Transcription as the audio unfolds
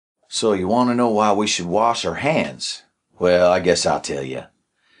So you want to know why we should wash our hands? Well, I guess I'll tell you.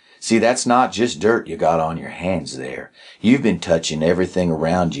 See, that's not just dirt you got on your hands there. You've been touching everything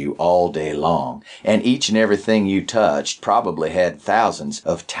around you all day long, and each and everything you touched probably had thousands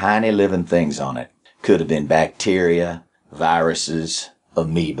of tiny living things on it. Could have been bacteria, viruses,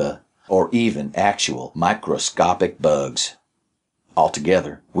 amoeba, or even actual microscopic bugs.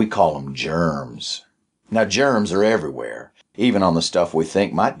 Altogether, we call them germs. Now, germs are everywhere, even on the stuff we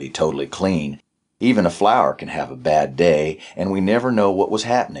think might be totally clean. Even a flower can have a bad day, and we never know what was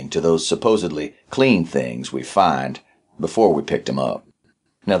happening to those supposedly clean things we find before we picked them up.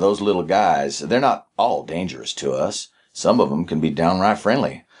 Now, those little guys, they're not all dangerous to us. Some of them can be downright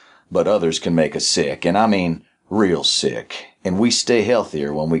friendly, but others can make us sick, and I mean real sick. And we stay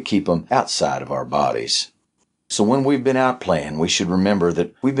healthier when we keep them outside of our bodies. So when we've been out playing, we should remember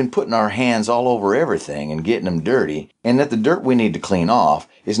that we've been putting our hands all over everything and getting them dirty, and that the dirt we need to clean off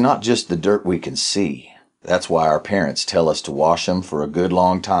is not just the dirt we can see. That's why our parents tell us to wash them for a good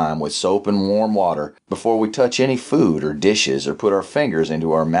long time with soap and warm water before we touch any food or dishes or put our fingers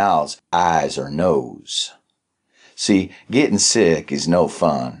into our mouths, eyes, or nose. See, getting sick is no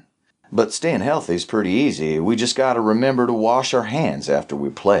fun. But staying healthy is pretty easy. We just got to remember to wash our hands after we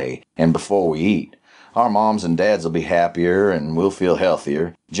play and before we eat. Our moms and dads will be happier and we'll feel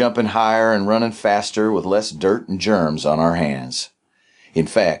healthier, jumping higher and running faster with less dirt and germs on our hands. In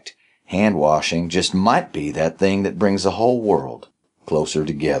fact, hand washing just might be that thing that brings the whole world closer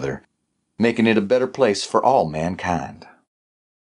together, making it a better place for all mankind.